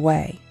Mick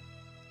away.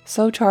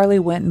 So Charlie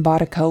went and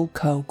bought a cold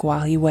Coke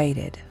while he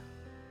waited.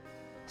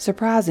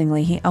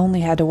 Surprisingly, he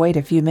only had to wait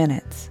a few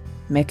minutes.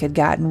 Mick had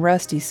gotten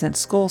rusty since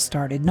school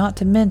started, not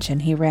to mention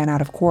he ran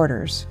out of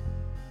quarters.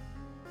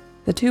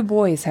 The 2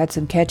 boys had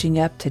some catching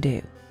up to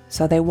do,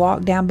 so they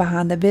walked down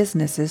behind the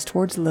businesses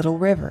towards Little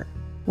River,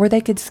 where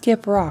they could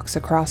skip rocks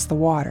across the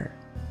water.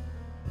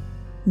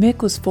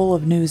 Mick was full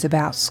of news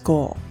about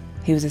school.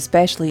 He was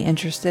especially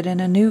interested in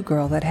a new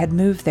girl that had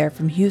moved there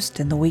from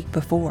Houston the week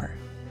before.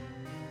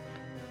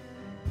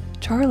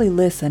 Charlie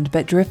listened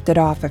but drifted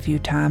off a few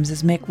times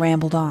as Mick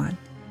rambled on.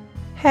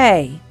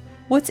 "Hey,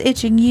 what's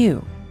itching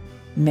you?"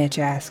 Mitch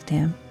asked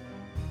him.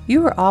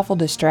 "You were awful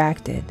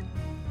distracted.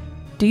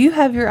 Do you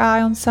have your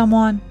eye on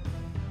someone?"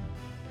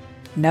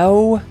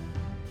 "No.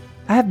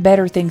 I have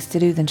better things to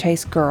do than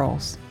chase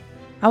girls.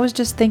 I was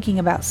just thinking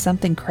about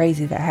something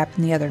crazy that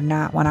happened the other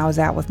night when I was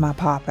out with my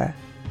papa,"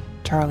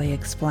 Charlie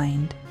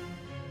explained.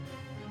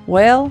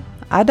 "Well,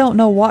 I don't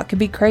know what could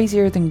be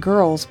crazier than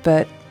girls,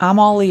 but I'm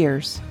all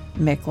ears,"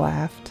 Mick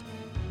laughed.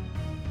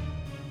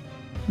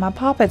 "My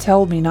papa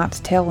told me not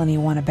to tell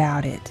anyone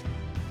about it,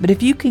 but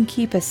if you can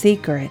keep a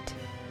secret—"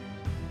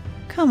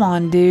 "Come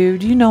on,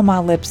 dude, you know my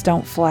lips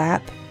don't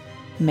flap,"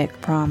 Mick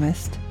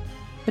promised.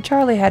 But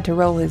Charlie had to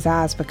roll his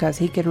eyes because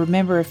he could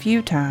remember a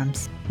few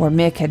times where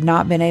Mick had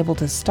not been able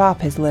to stop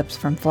his lips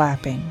from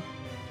flapping.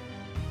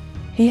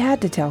 He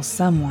had to tell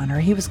someone or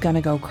he was going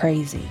to go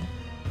crazy.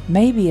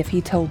 Maybe if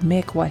he told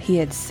Mick what he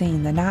had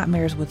seen, the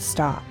nightmares would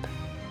stop.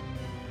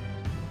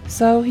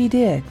 So he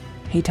did.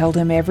 He told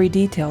him every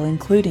detail,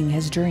 including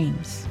his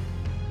dreams.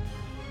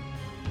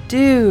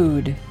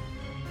 "Dude,"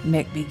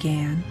 Mick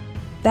began,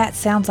 "that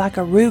sounds like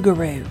a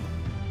Rougarou."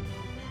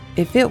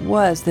 "If it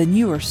was, then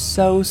you are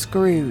so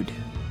screwed."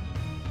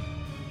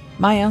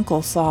 "My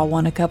uncle saw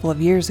one a couple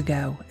of years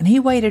ago, and he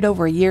waited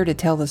over a year to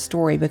tell the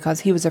story because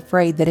he was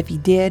afraid that if he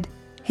did,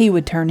 he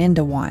would turn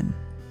into one."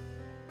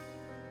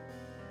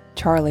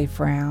 Charlie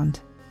frowned.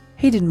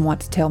 He didn't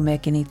want to tell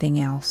Mick anything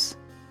else.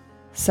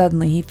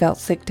 Suddenly he felt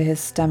sick to his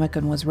stomach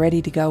and was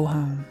ready to go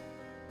home.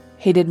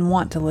 He didn't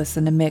want to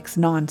listen to Mick's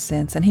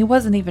nonsense, and he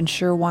wasn't even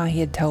sure why he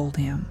had told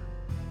him.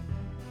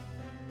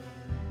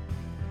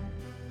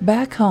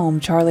 Back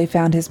home, Charlie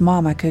found his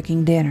mama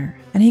cooking dinner,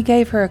 and he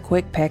gave her a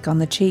quick peck on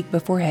the cheek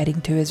before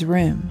heading to his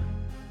room.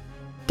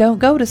 "Don't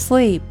go to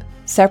sleep.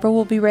 Supper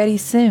will be ready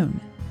soon,"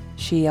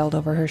 she yelled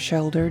over her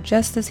shoulder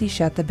just as he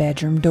shut the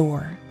bedroom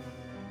door.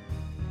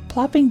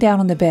 Plopping down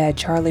on the bed,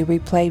 Charlie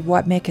replayed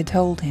what Mick had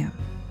told him.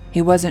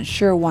 He wasn't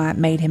sure why it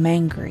made him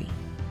angry.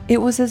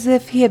 It was as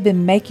if he had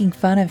been making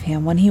fun of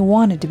him when he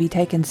wanted to be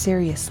taken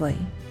seriously.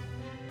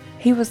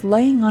 He was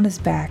laying on his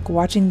back,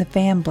 watching the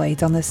fan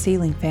blades on the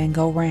ceiling fan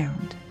go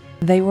round.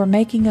 They were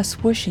making a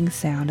swooshing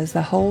sound as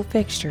the whole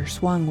fixture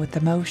swung with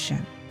the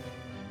motion.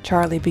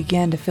 Charlie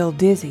began to feel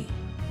dizzy,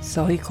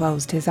 so he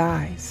closed his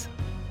eyes.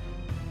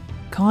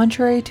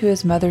 Contrary to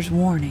his mother's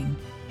warning,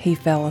 he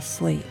fell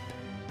asleep.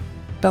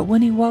 But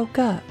when he woke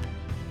up,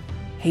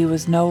 he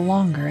was no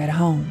longer at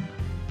home.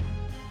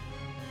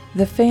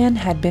 The fan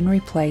had been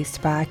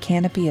replaced by a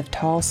canopy of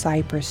tall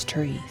cypress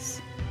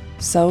trees,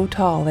 so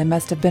tall they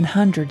must have been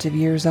hundreds of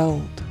years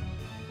old.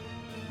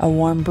 A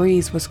warm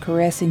breeze was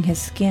caressing his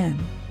skin,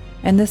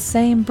 and the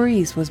same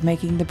breeze was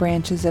making the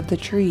branches of the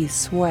trees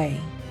sway.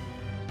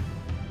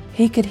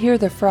 He could hear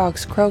the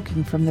frogs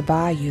croaking from the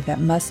bayou that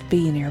must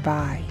be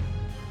nearby.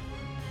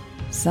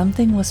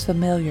 Something was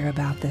familiar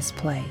about this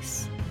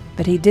place,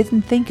 but he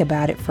didn't think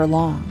about it for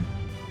long.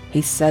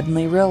 He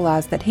suddenly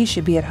realized that he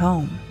should be at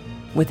home,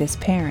 with his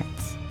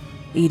parents,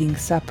 eating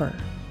supper.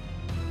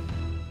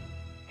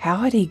 How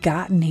had he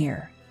gotten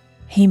here?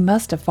 He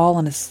must have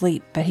fallen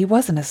asleep, but he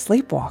wasn't a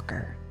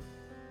sleepwalker.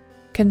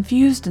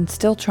 Confused and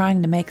still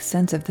trying to make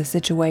sense of the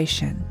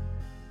situation,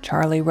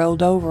 Charlie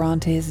rolled over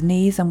onto his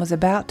knees and was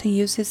about to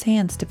use his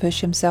hands to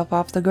push himself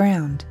off the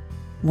ground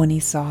when he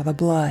saw the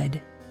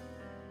blood.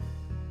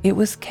 It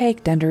was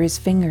caked under his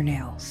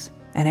fingernails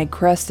and had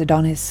crusted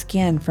on his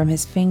skin from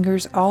his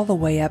fingers all the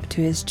way up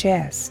to his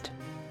chest.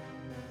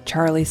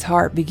 Charlie's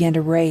heart began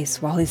to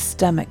race while his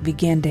stomach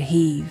began to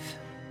heave.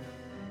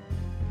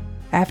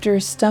 After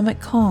his stomach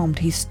calmed,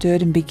 he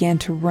stood and began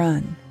to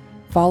run,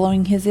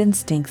 following his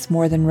instincts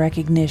more than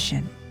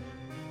recognition.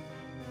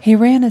 He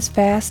ran as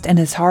fast and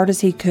as hard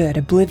as he could,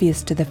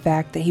 oblivious to the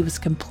fact that he was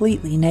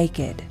completely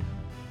naked.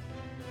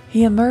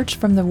 He emerged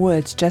from the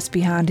woods just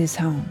behind his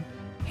home.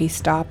 He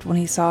stopped when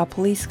he saw a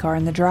police car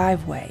in the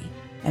driveway,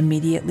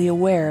 immediately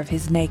aware of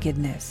his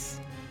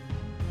nakedness.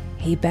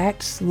 He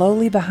backed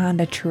slowly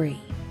behind a tree,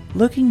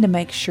 looking to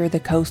make sure the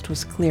coast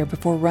was clear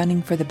before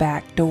running for the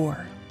back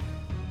door.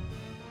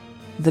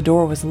 The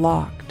door was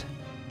locked.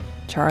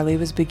 Charlie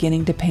was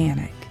beginning to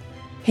panic.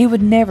 He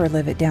would never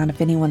live it down if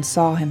anyone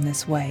saw him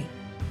this way.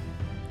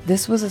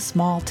 This was a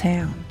small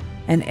town,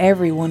 and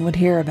everyone would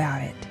hear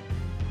about it.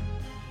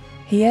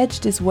 He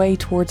edged his way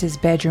towards his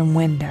bedroom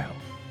window,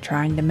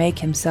 trying to make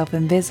himself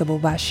invisible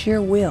by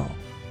sheer will,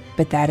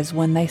 but that is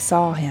when they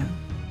saw him.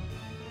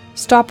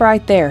 "Stop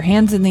right there,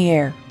 hands in the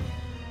air."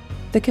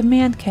 The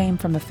command came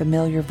from a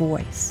familiar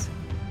voice.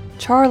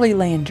 "Charlie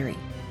Landry,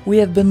 we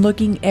have been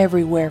looking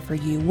everywhere for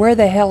you. Where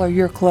the hell are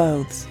your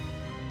clothes?"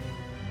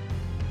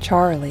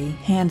 Charlie,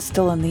 hands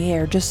still in the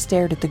air, just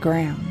stared at the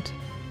ground.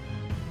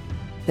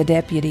 The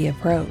deputy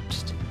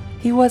approached.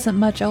 He wasn't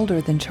much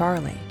older than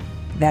Charlie.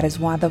 That is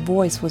why the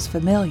voice was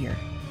familiar.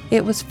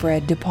 It was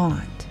Fred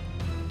DuPont.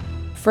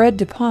 Fred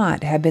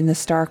DuPont had been the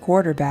star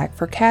quarterback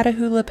for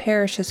Catahoula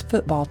Parish's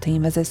football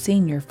team as a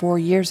senior 4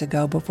 years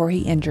ago before he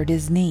injured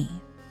his knee.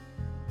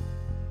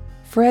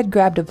 Fred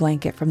grabbed a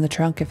blanket from the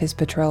trunk of his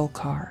patrol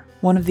car,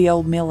 one of the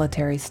old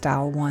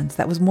military-style ones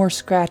that was more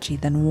scratchy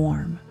than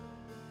warm.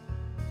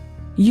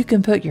 "You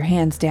can put your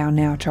hands down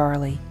now,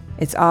 Charlie.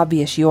 It's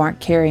obvious you aren't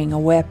carrying a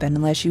weapon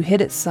unless you hid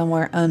it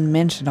somewhere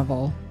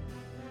unmentionable."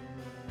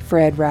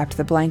 Fred wrapped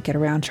the blanket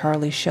around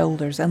Charlie's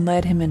shoulders and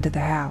led him into the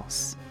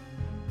house.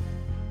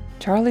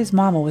 Charlie's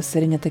mama was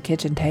sitting at the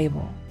kitchen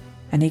table,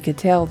 and he could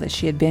tell that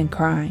she had been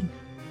crying.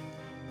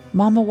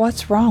 "Mama,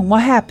 what's wrong?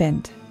 What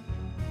happened?"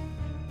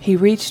 He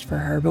reached for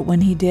her, but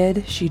when he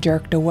did, she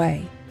jerked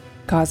away,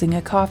 causing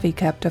a coffee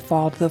cup to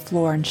fall to the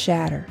floor and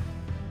shatter.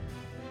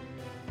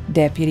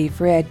 Deputy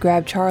Fred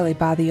grabbed Charlie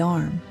by the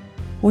arm.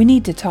 "We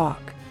need to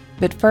talk,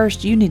 but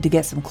first you need to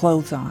get some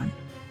clothes on."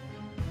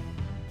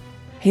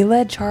 He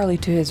led Charlie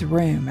to his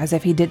room as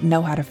if he didn't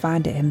know how to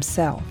find it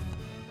himself.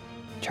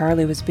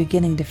 Charlie was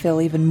beginning to feel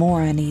even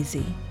more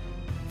uneasy.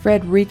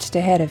 Fred reached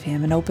ahead of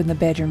him and opened the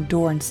bedroom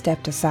door and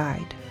stepped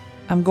aside.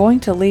 "I'm going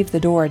to leave the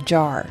door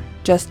ajar,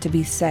 just to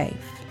be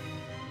safe."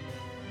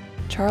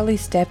 Charlie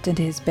stepped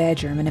into his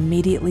bedroom and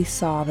immediately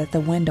saw that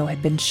the window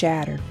had been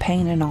shattered,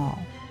 pane and all.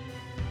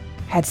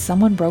 Had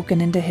someone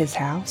broken into his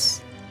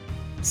house?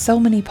 So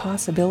many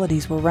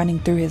possibilities were running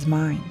through his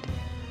mind.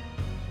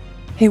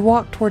 He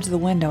walked towards the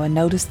window and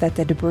noticed that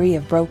the debris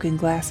of broken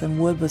glass and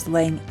wood was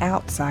laying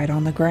outside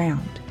on the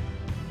ground.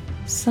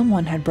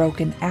 Someone had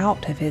broken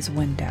out of his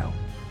window.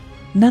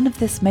 None of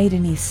this made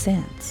any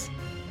sense.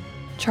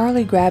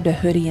 Charlie grabbed a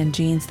hoodie and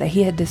jeans that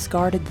he had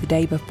discarded the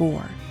day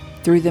before,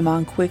 threw them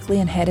on quickly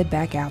and headed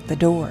back out the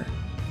door.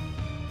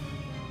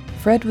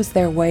 Fred was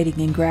there waiting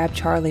and grabbed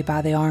Charlie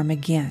by the arm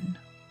again.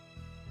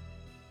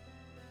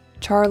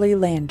 "Charlie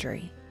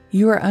Landry,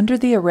 you are under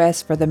the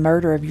arrest for the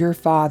murder of your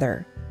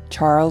father,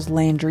 Charles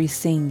Landry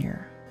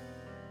Sr."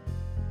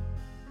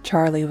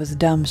 Charlie was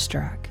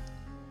dumbstruck.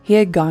 He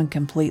had gone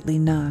completely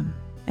numb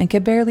and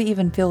could barely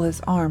even feel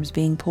his arms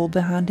being pulled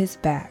behind his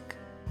back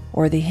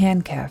or the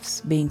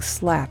handcuffs being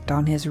slapped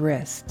on his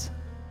wrists.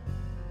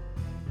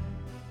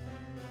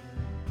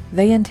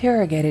 They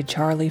interrogated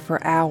Charlie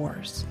for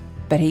hours,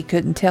 but he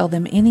couldn't tell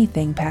them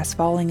anything past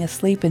falling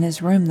asleep in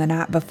his room the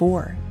night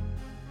before.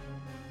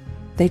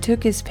 They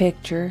took his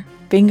picture,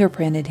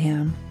 fingerprinted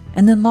him,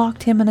 and then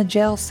locked him in a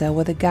jail cell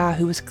with a guy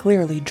who was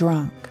clearly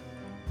drunk.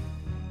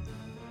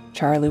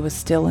 Charlie was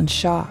still in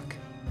shock.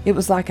 It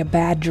was like a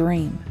bad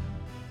dream.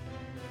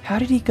 How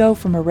did he go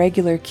from a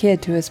regular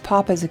kid to his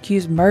papa's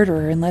accused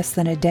murderer in less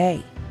than a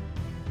day?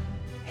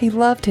 He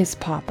loved his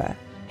papa.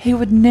 He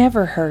would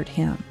never hurt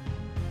him.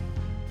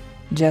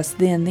 Just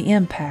then, the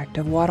impact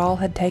of what all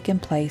had taken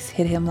place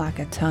hit him like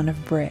a ton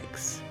of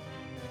bricks.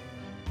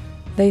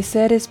 They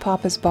said his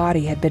papa's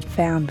body had been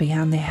found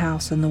behind the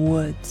house in the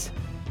woods,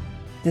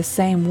 the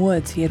same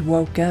woods he had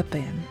woke up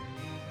in.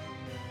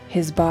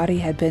 His body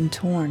had been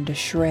torn to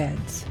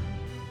shreds.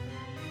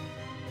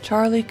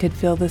 Charlie could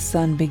feel the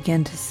sun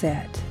begin to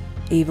set,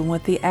 even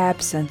with the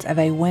absence of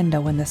a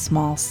window in the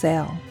small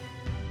cell.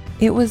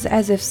 It was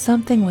as if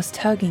something was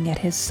tugging at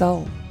his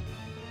soul.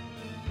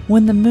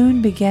 When the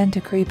moon began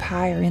to creep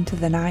higher into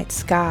the night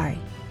sky,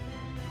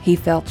 he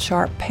felt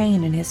sharp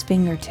pain in his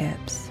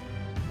fingertips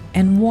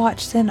and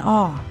watched in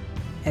awe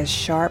as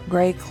sharp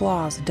gray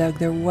claws dug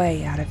their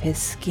way out of his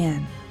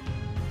skin.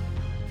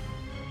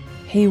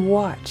 He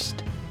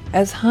watched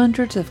as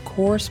hundreds of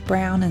coarse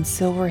brown and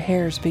silver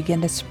hairs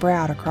began to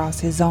sprout across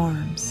his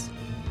arms.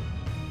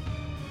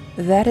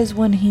 That is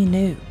when he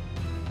knew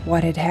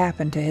what had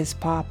happened to his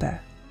papa,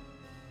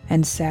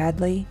 and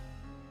sadly,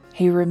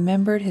 he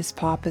remembered his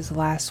papa's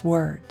last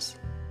words: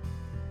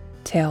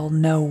 "Tell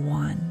no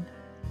one."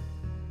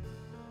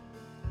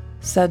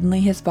 Suddenly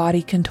his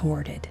body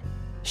contorted.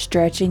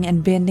 Stretching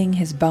and bending,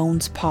 his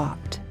bones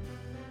popped.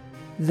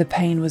 The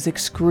pain was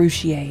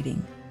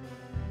excruciating.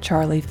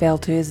 Charlie fell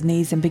to his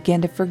knees and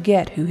began to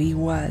forget who he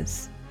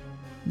was,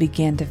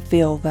 began to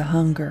feel the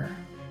hunger.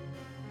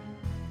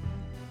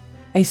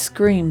 A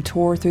scream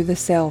tore through the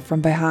cell from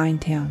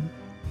behind him.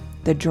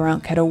 The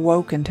drunk had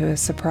awoken to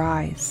his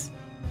surprise,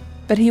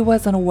 but he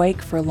wasn't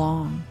awake for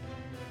long.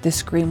 The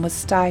scream was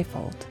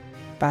stifled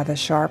by the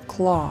sharp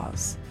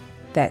claws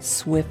that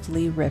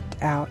swiftly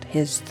ripped out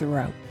his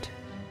throat.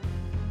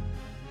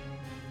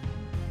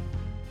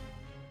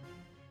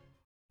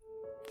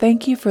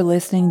 Thank you for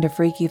listening to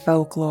Freaky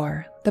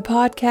Folklore, the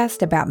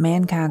podcast about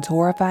mankind's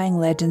horrifying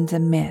legends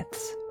and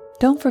myths.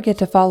 Don't forget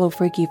to follow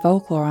Freaky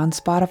Folklore on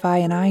Spotify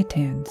and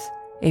iTunes.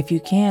 If you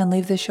can,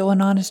 leave the show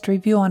an honest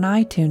review on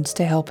iTunes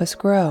to help us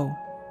grow.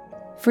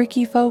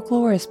 Freaky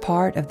Folklore is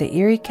part of the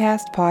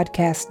EerieCast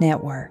Podcast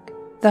Network,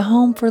 the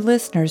home for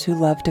listeners who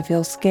love to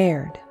feel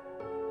scared.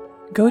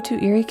 Go to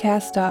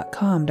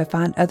EerieCast.com to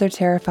find other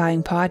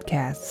terrifying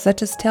podcasts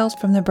such as Tales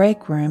from the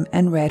Break Room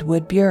and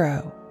Redwood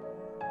Bureau.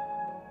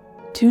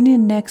 Tune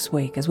in next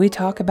week as we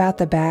talk about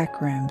the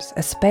Backrooms,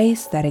 a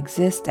space that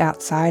exists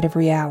outside of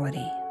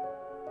reality.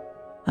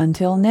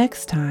 Until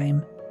next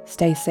time,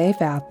 stay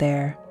safe out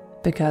there,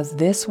 because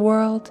this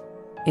world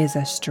is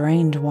a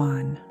strange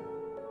one.